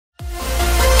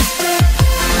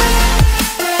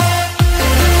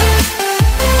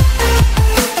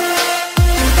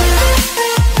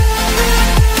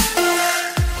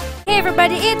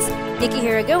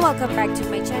welcome back to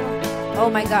my channel. Oh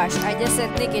my gosh, I just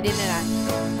said Nikki, didn't I?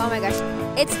 Oh my gosh,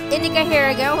 it's Inikah here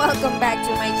again. Welcome back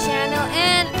to my channel.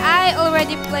 And I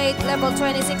already played level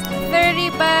 26 to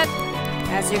 30, but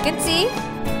as you can see,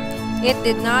 it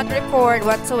did not record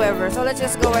whatsoever. So let's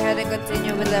just go ahead and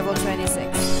continue with level 26.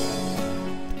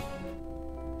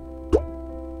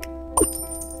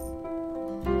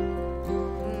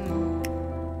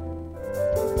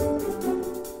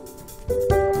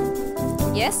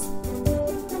 Yes?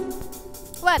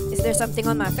 What? Is there something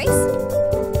on my face?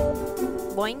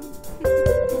 Boing.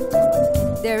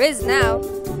 There is now.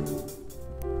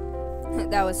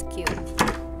 That was cute.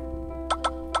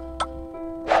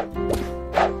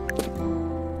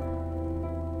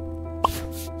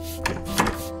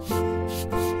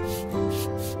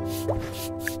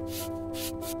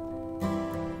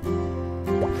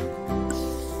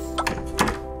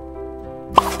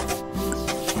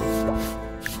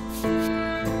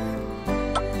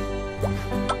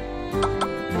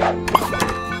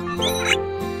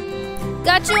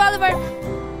 Got you, Oliver!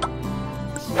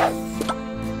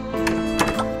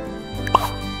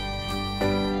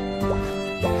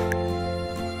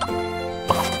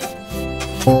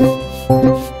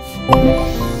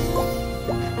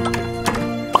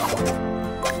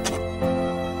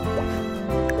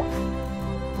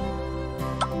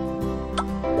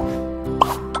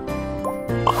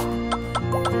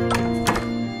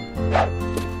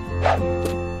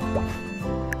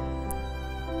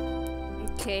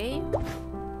 Okay.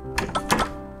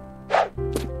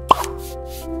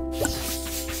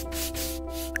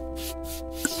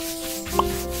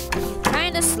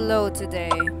 Kinda slow today.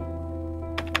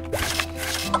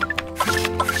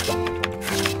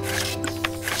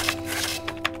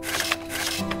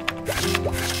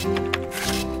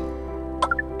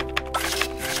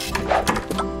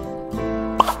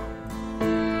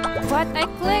 But I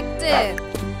clicked it.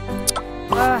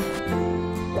 Ugh.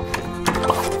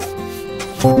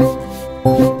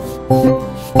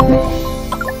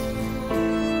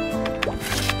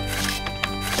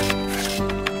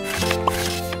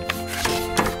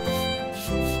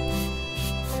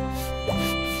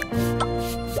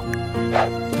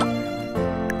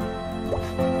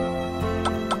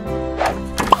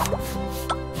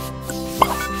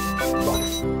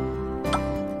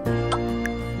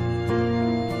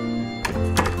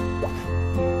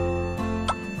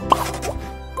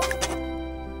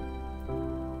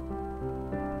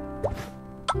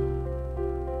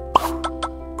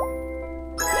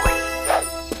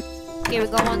 Okay, we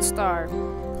got 1 star.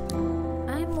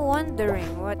 I'm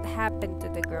wondering what happened to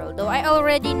the girl. Though I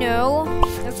already know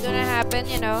what's gonna happen,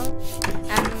 you know.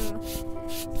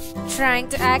 I'm trying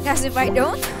to act as if I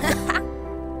don't.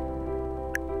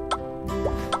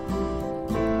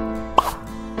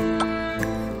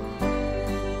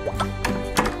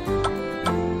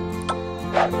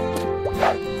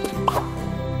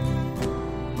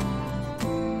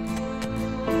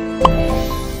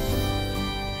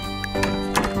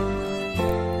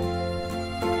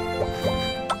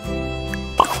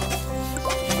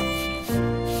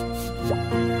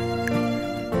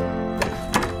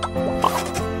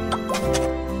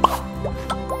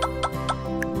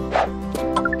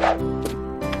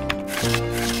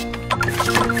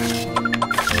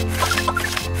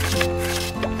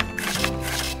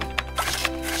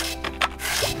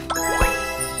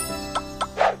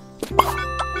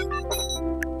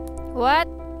 What?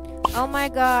 Oh my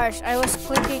gosh, I was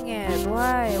clicking it.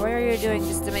 Why? Why are you doing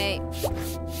this to me?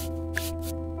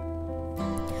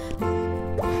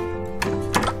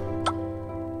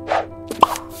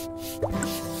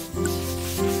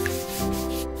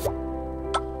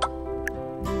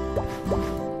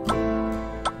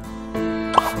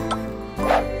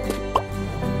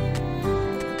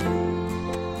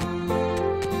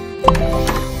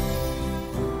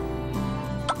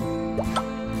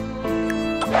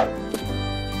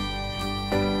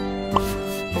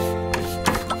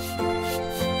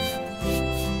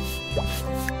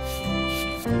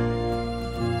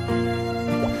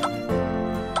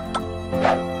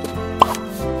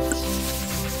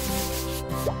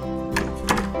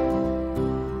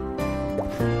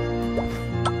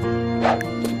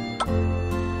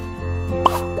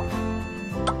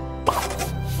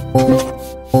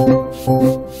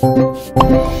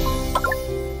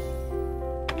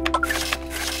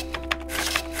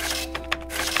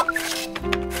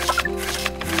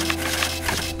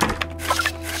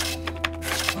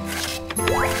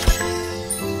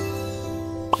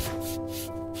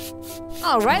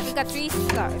 Alright, we got 3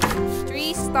 stars.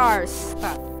 3 stars.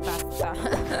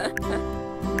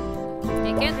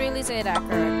 You can't really say that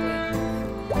correctly.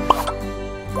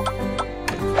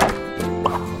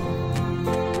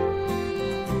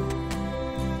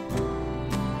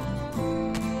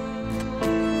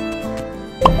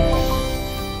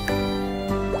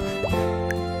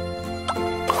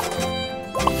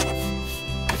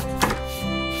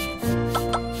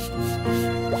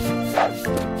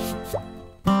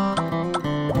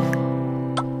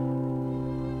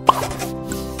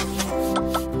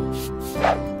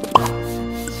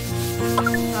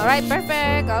 Alright,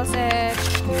 perfect. All set.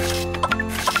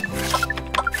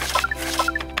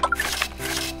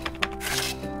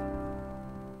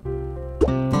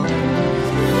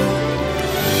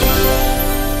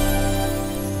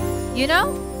 You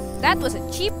know, that was a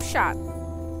cheap shot.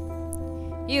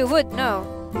 You would know.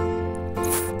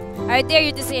 I dare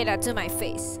you to say that to my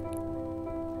face.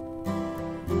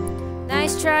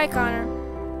 Nice try, Connor.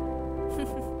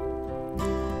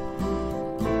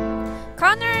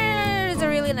 Connor is a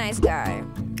really nice guy.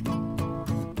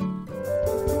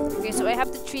 Okay, so I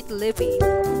have to treat Libby.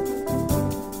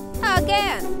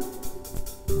 Again!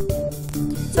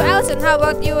 So Allison, how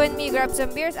about you and me grab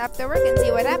some beers after work and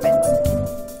see what happens?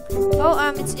 Oh,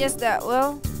 it's just that,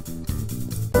 well,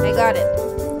 I got it.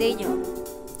 They knew.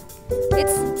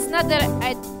 It's not that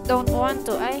I don't want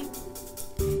to.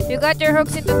 You got your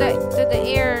hooks into the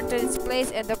air to this place,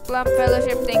 and the Plum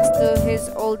Fellowship thanks to his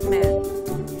old man.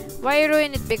 Why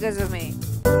ruin it because of me?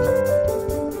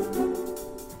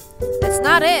 That's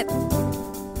not it.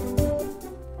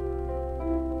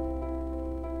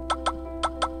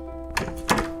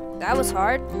 That was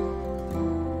hard.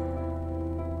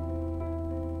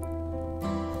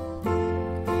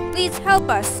 Please help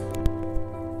us.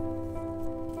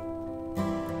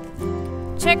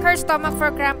 Check her stomach for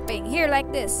cramping. Here,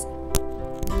 like this.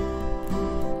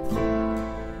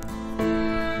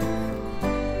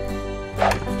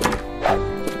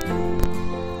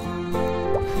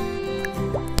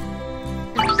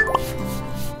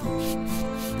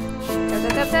 Tap,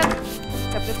 tap, tap, tap.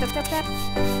 Tap, tap, tap, tap, tap.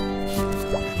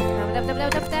 Tap, tap,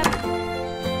 tap, tap, tap.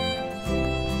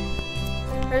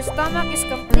 Her stomach is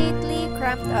completely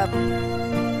cramped up.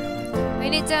 We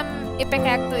need some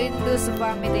Inikah to induce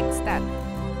vomiting stat.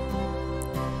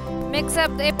 Mix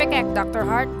up the Inikah, Dr.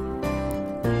 Heart.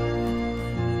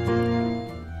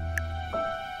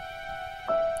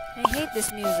 I hate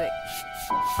this music.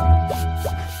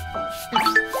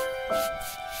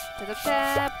 Tap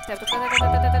tap tap tap tap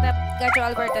tap tap tap. Got you,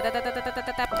 Albert. Tap tap tap tap tap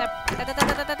tap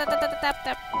tap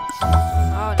tap.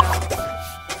 Oh no.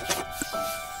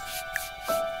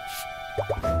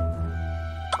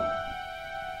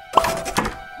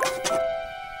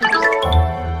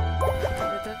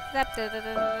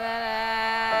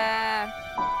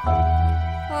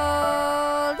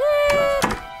 Hold it,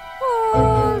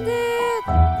 hold it.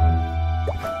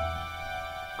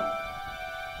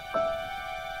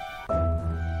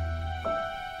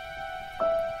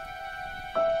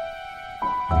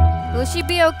 Will she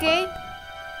be okay?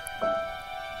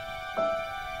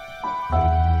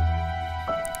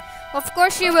 Of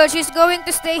course she will. She's going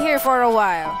to stay here for a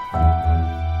while.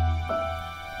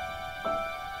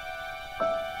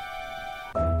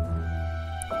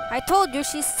 I told you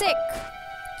she's sick.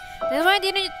 Then why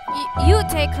didn't you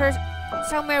take her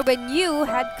somewhere when you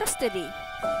had custody?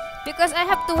 Because I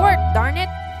have to work, darn it.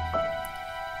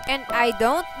 And I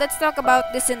don't. Let's talk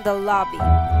about this in the lobby.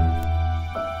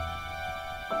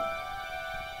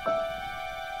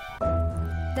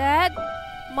 Dad?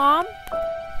 Mom?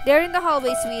 They're in the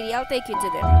hallway, sweetie. I'll take you to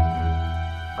them.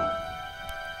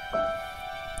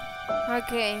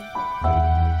 Okay.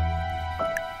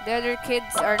 The other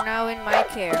kids are now in my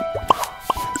care.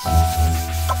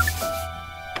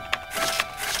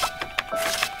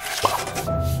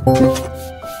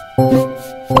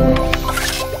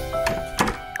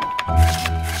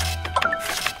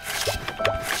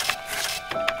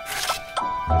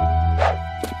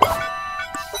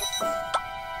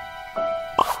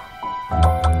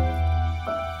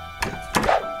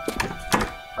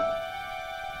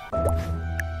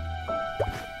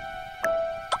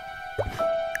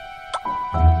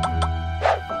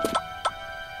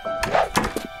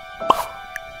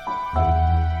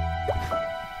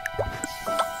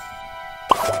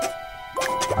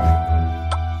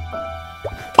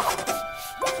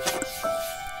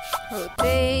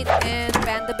 Rotate and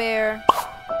Panda Bear.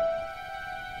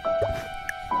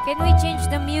 Can we change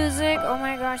the music? Oh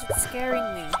my gosh, it's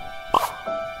scaring me.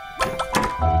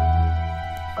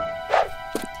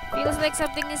 Feels like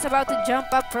something is about to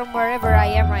jump up from wherever I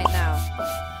am right now.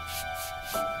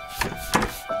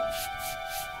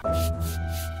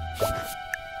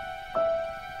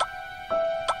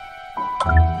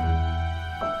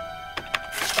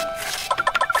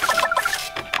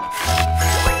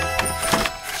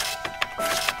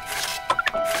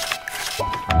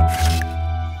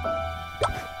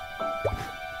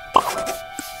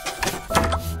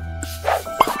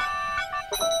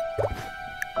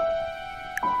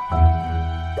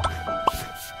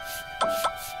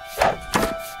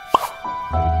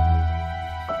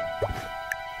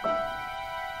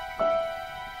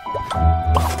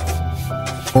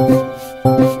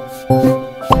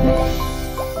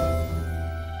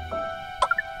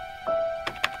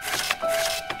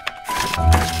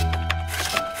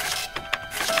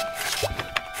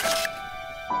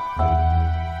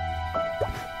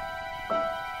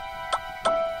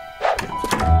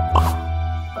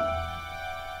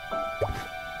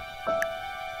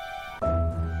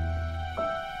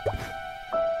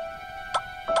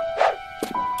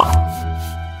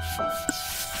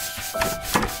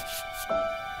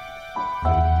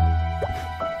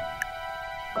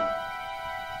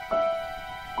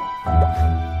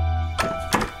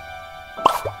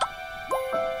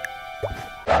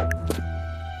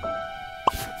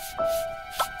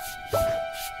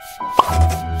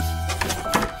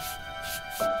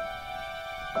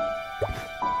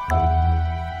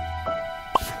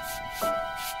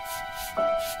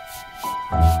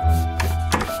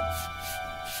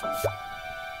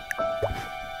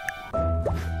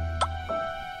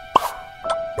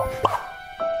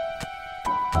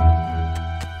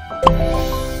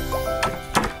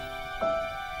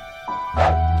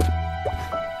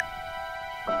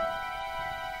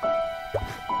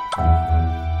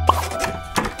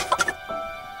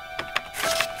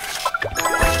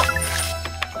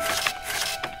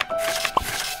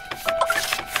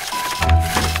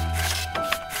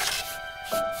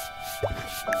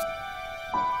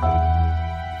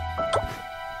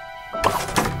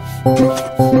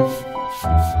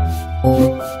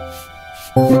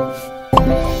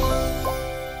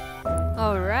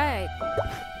 All right.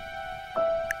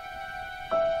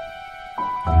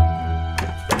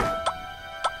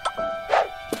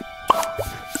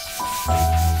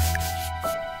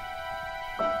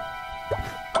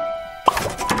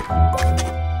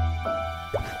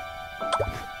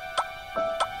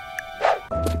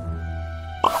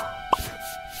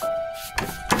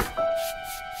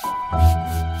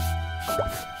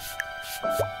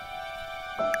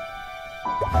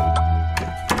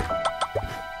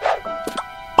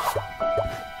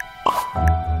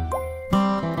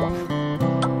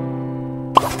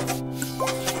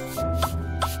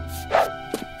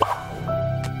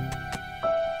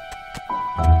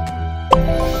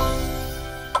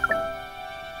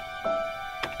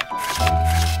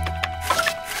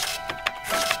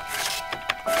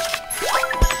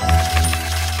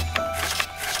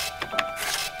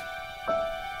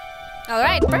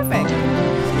 Alright, perfect.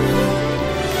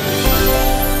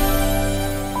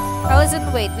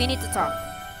 Allison, wait, we need to talk.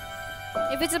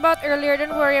 If it's about earlier,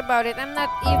 don't worry about it. I'm not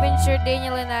even sure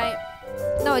Daniel and I...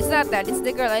 No, it's not that. It's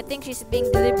the girl. I think she's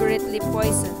being deliberately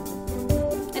poisoned.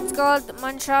 It's called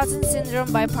Munchausen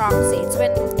syndrome by proxy. It's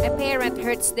when a parent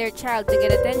hurts their child to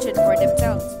get attention for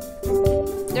themselves.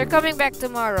 They're coming back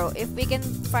tomorrow. If we can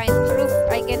find proof,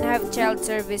 I can have child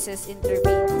services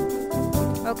intervene.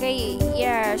 Okay,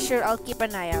 yeah, sure, I'll keep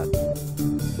an eye out.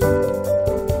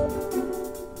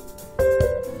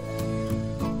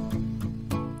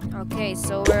 Okay,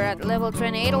 so we're at level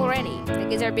 28 already. The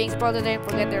kids are being spoiled today and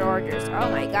forget their orders. Oh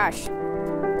my gosh.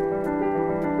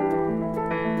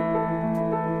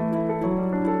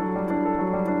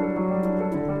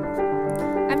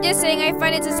 I'm just saying I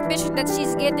find it suspicious that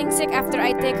she's getting sick after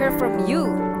I take her from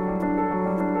you.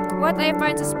 What I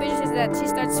find suspicious is that she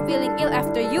starts feeling ill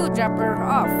after you drop her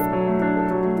off.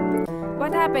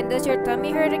 What happened? Does your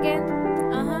tummy hurt again?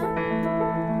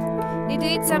 Uh-huh. Did you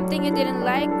eat something you didn't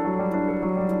like?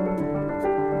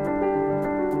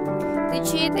 Did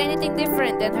she eat anything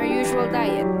different than her usual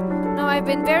diet? No, I've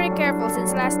been very careful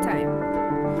since last time.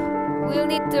 We'll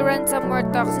need to run some more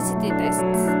toxicity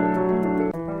tests.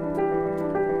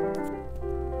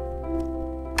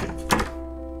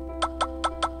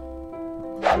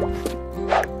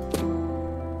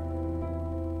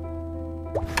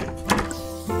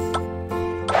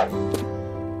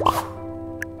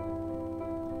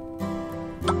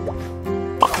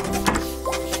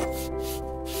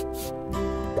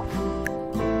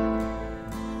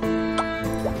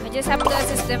 I just have to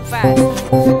assist them fast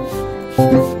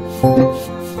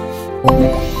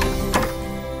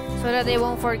so that they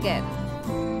won't forget.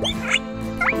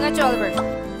 Got you, Oliver.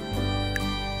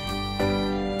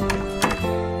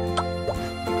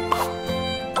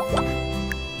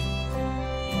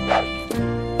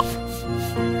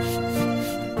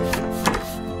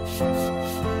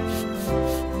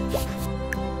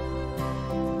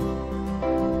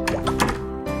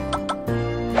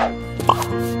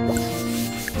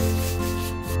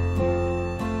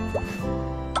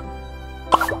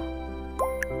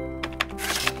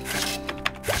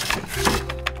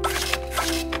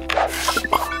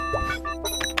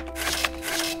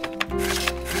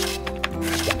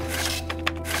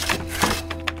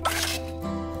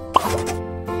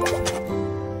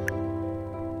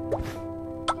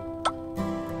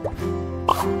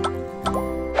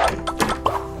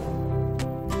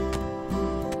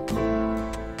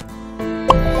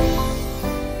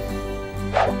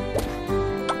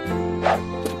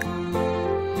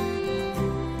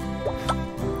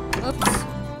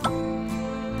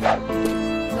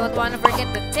 Don't want to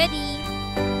forget the teddy.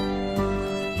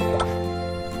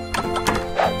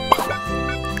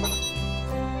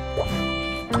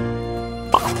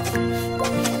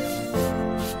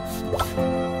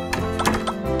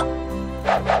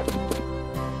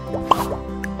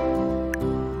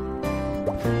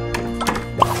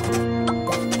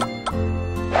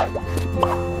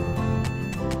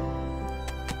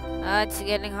 It's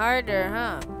getting harder,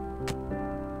 huh?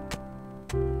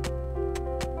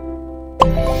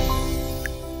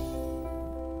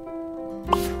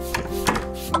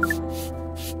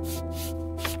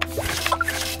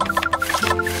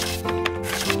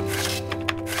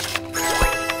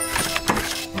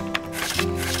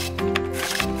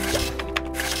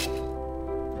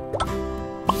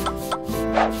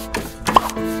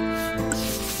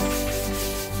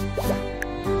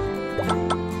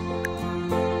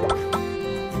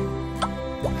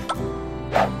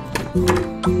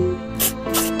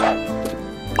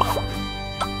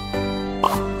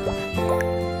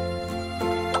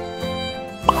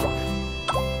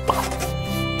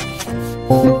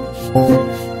 I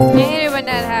hate it when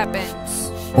that happens.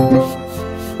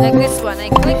 Like this one, I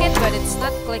click it but it's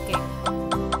not clicking.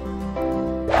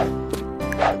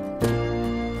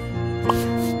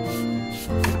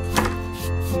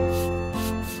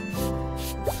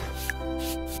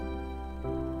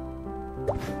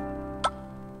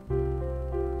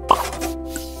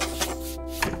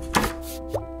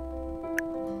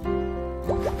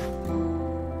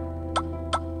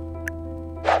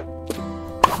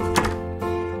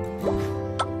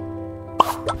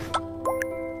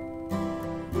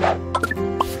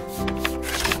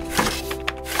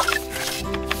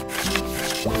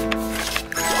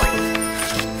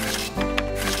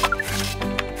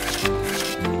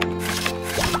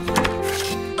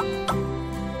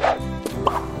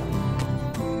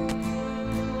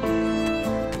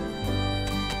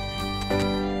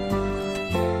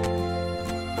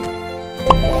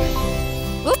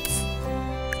 Oops!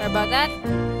 Sorry about that.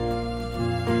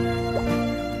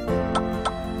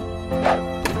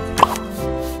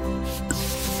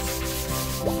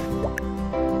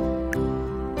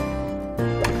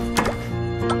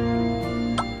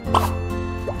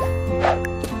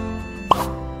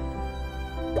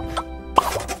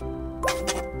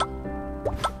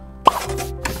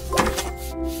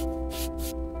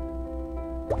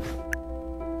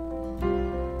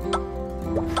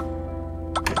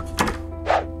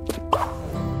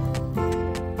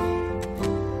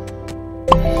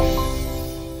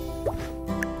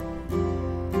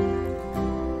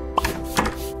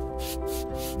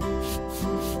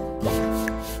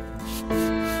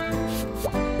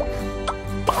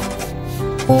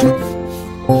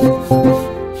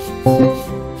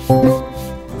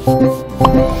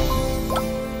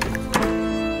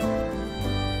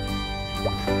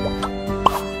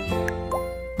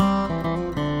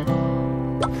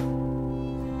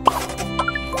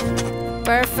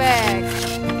 Perfect.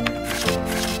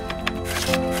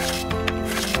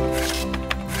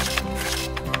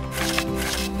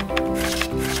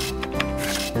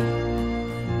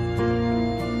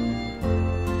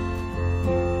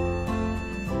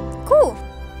 Cool.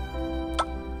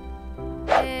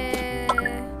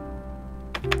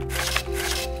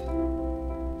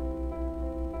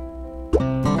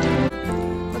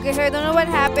 Okay, so I don't know what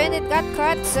happened. It got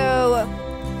cut, so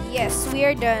yes, we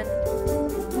are done.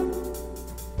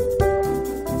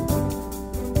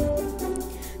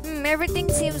 Everything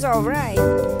seems alright.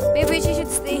 Maybe she should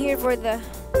stay here for the...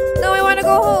 No, I want to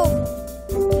go home.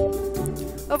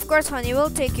 Of course, honey, we'll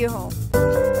take you home.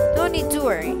 No need to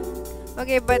worry.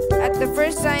 Okay, but at the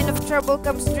first sign of trouble,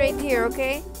 come straight here,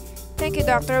 okay? Thank you,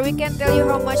 doctor. We can't tell you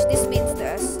how much this means to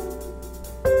us.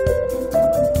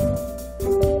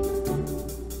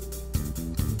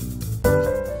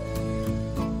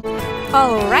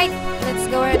 Alright, let's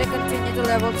go ahead and continue to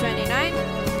level 29.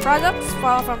 Products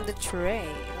fall from the tray.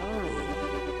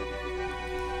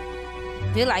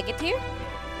 Do you like it here?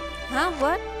 Huh?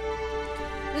 What?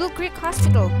 Little Creek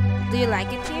Hospital. Do you like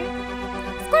it here?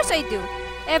 Of course I do.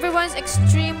 Everyone's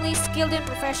extremely skilled and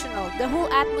professional. The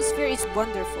whole atmosphere is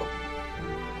wonderful.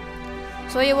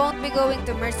 So you won't be going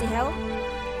to Mercy Hell?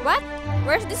 What?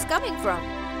 Where's this coming from?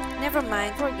 Never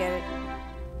mind, forget it.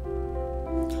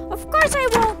 Of course I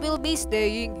won't. We'll be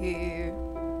staying here.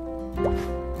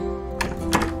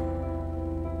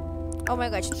 Oh my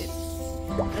gosh, it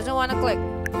doesn't want to click.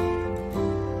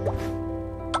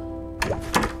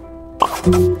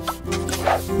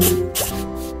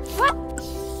 What?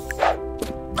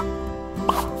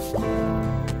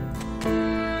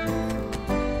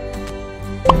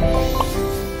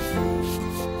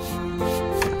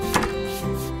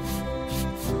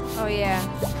 Oh yeah,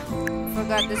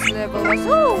 forgot this level was...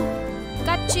 Ooh!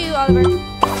 Got you, Oliver.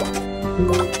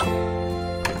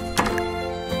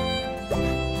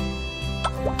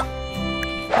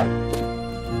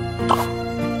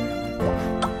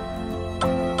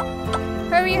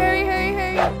 Hurry, hurry, hurry,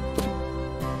 hurry.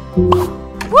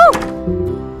 Woo!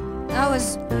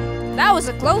 That was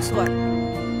a close one.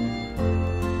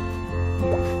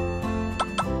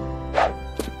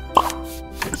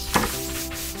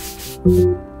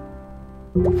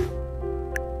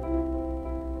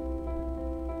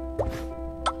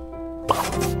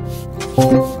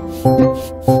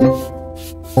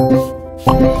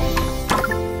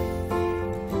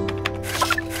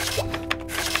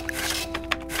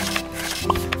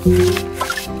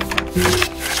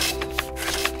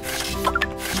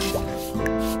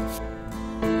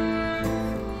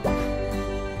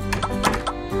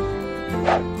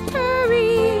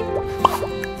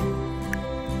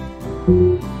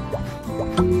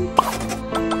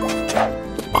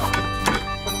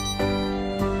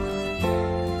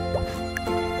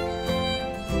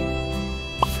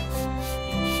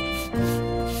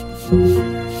 Oh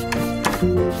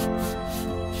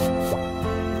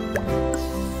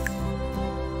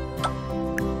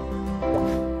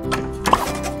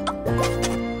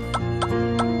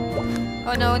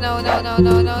no, no, no, no,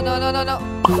 no, no, no, no, no, no.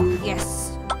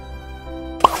 Yes.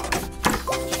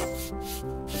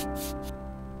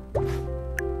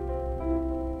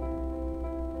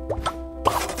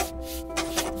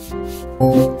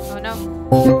 Oh no.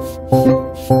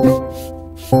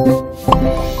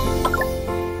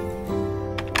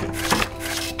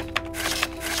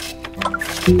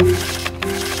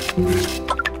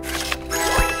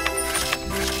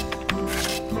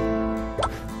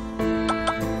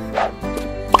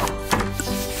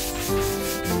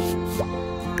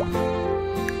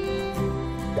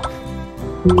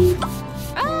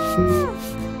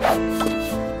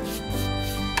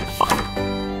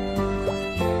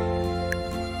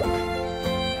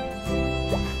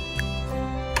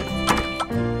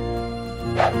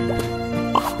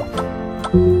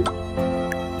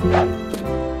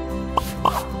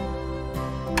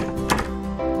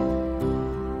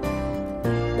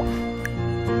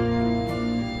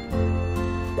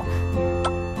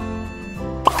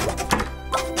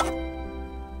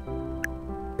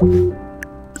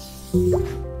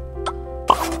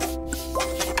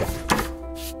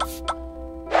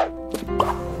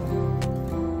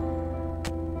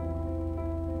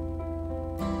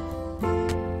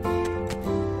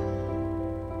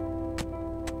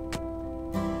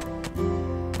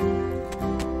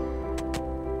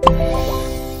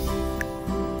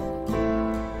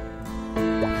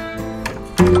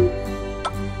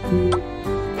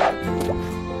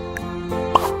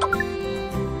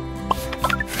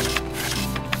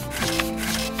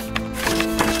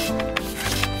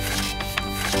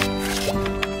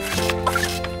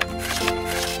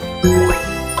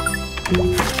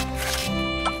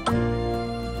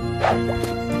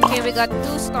 Okay, we got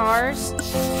 2 stars.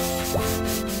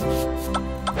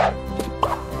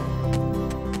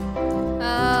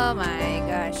 Oh my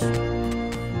gosh.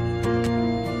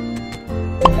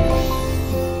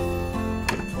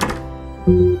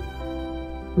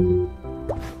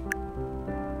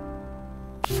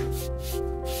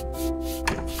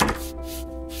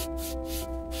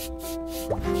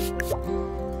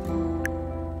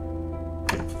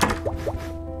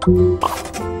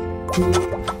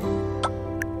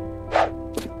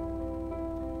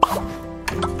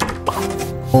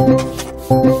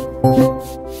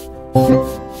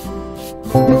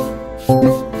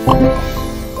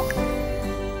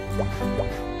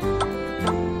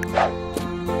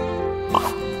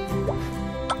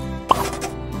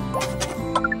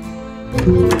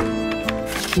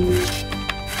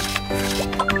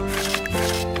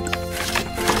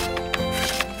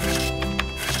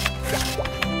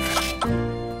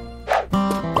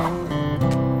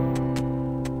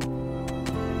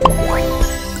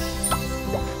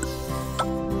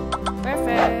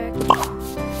 Perfect.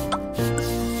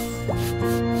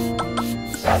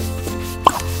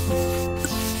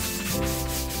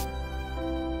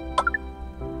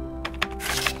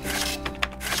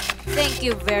 Thank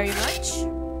you very much.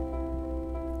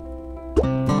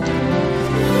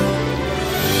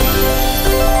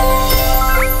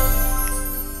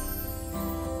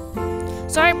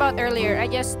 Sorry about earlier.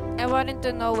 I wanted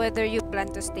to know whether you plan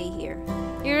to stay here.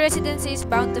 Your residency is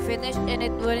bound to finish, and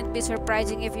it wouldn't be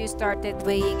surprising if you started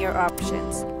weighing your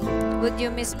options. Would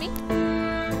you miss me?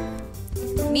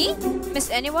 Me? Miss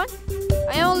anyone?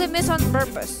 I only miss on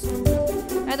purpose.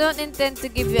 I don't intend to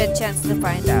give you a chance to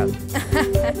find out.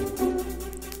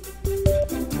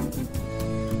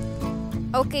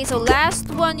 Okay, so last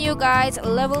one, you guys,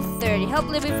 level 30. Help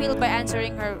Libby feel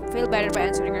better by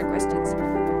answering her questions.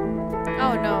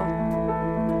 Oh no.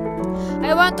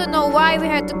 I want to know why we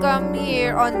had to come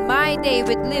here on my day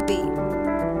with Libby.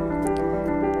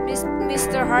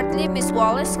 Mr. Hartley, Miss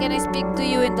Wallace, can I speak to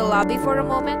you in the lobby for a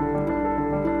moment?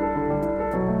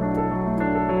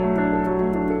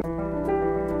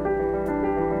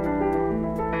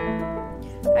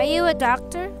 Are you a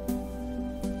doctor?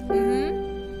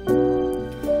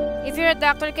 If you're a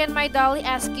doctor, can my dolly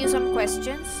ask you some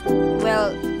questions?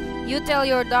 Well, you tell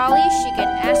your dolly she can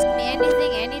ask me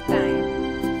anything, anytime.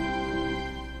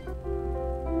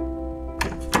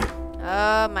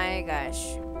 Oh my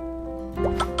gosh.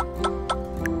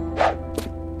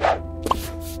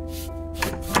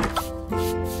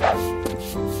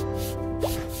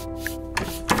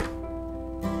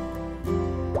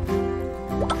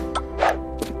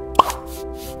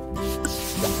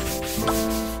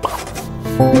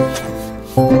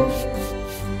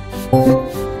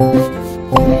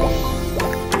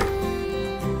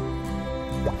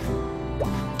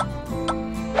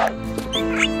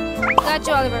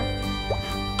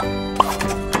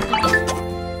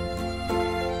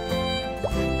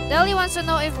 Dolly wants to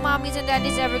know if mommies and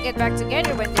daddies ever get back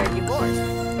together when they're divorced.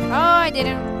 Oh, I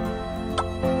didn't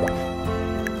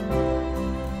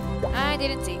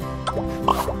see.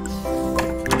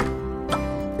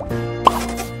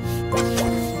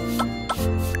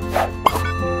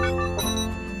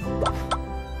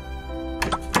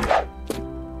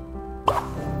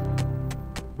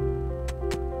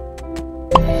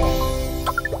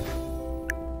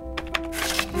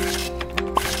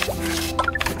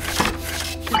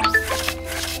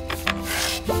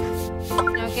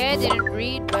 Okay, I didn't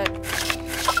read, but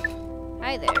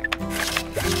hi there.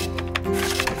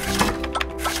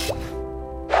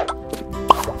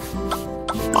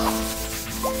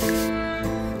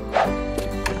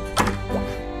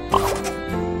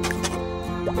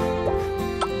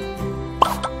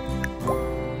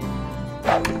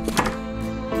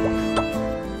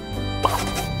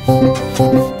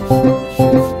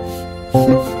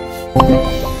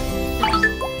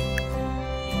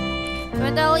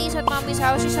 When Dolly is at mommy's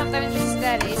house, she sometimes misses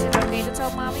daddy. Is it okay to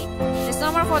tell mommy? It's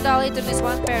normal for Dolly to miss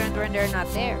one parent when they're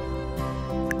not there.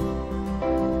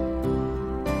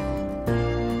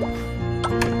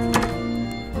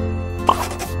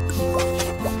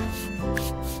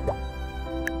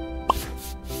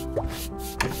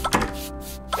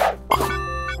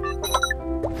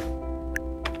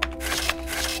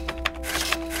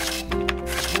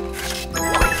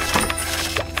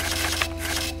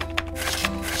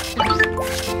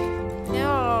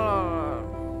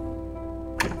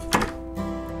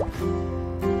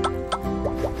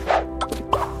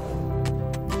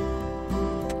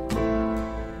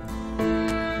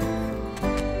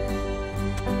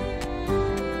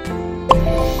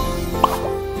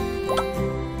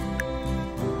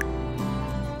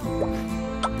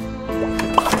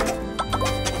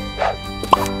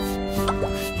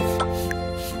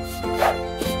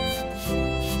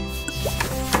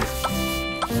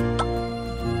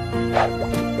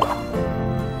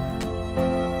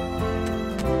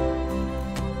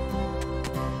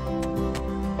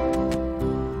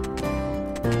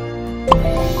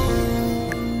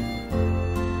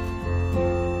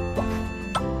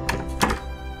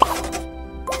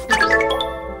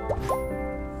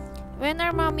 When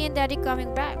are mommy and daddy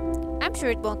coming back? I'm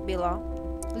sure it won't be long.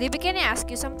 Libby, can I ask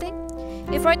you something?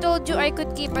 If I told you I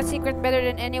could keep a secret better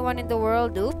than anyone in the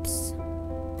world, oops.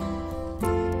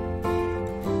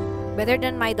 Better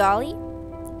than my Dolly?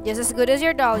 Just as good as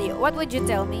your Dolly, what would you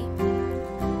tell me?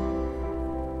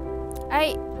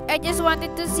 I just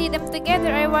wanted to see them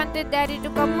together. I wanted daddy to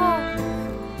come home.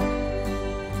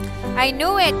 I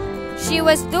knew it. She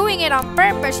was doing it on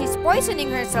purpose. She's poisoning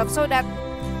herself so that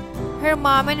her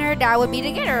mom and her dad would be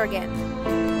together again.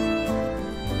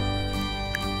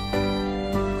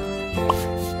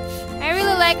 I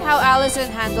really like how Allison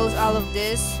handles all of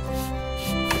this,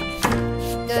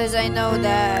 because I know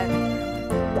that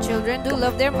children do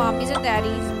love their mommies and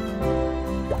daddies,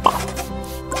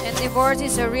 and divorce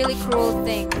is a really cruel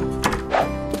thing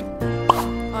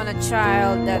on a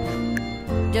child that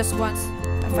just wants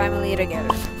a family together.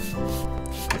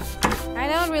 I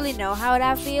don't really know how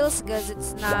that feels, because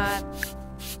it's not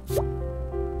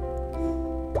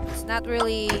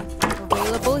really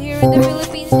available here in the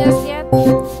Philippines just yet.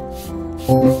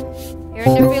 Here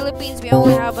in the Philippines, we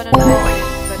only have an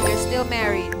unwitting, but they're still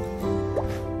married.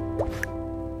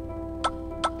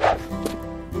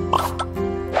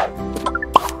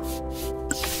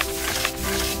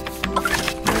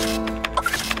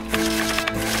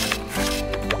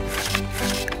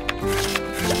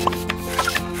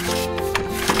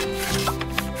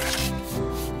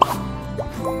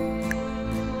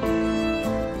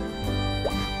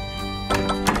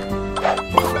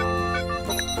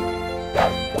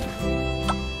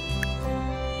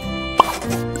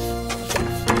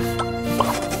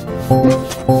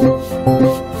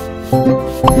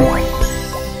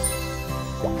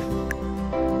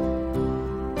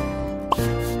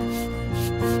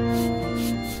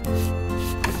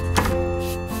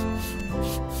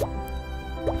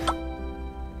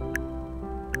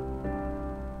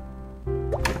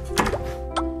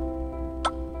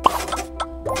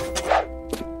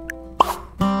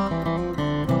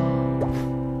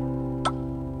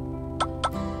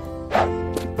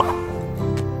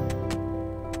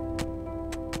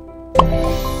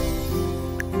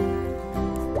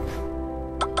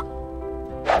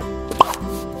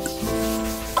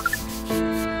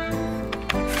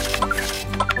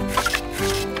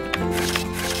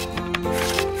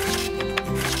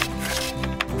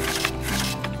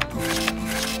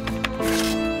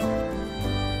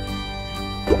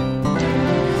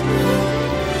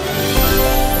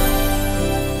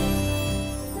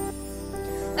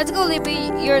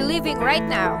 leaving right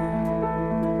now.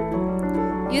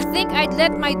 You think I'd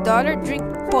let my daughter drink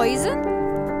poison?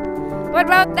 What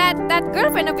about that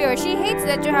girlfriend of yours? She hates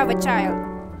that you have a child.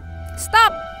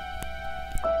 Stop!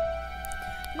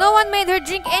 No one made her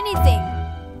drink anything.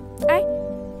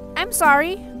 I'm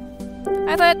sorry.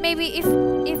 I thought maybe if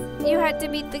you had to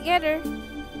be together.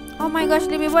 Oh my gosh,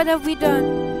 Libby, what have we done?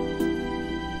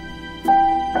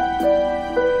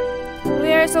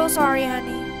 We are so sorry,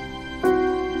 honey.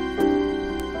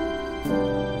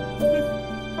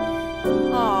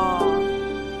 Aww.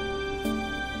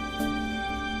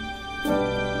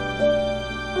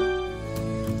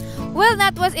 Well,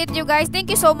 that was it, you guys. Thank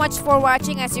you so much for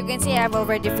watching. As you can see, I've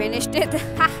already finished it.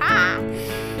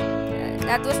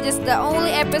 That was just the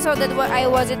only episode that I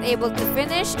wasn't able to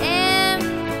finish. And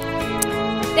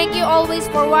thank you always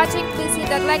for watching. Please hit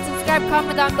that like, subscribe,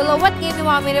 comment down below what game you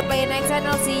want me to play next. And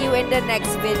I'll see you in the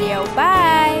next video.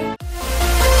 Bye!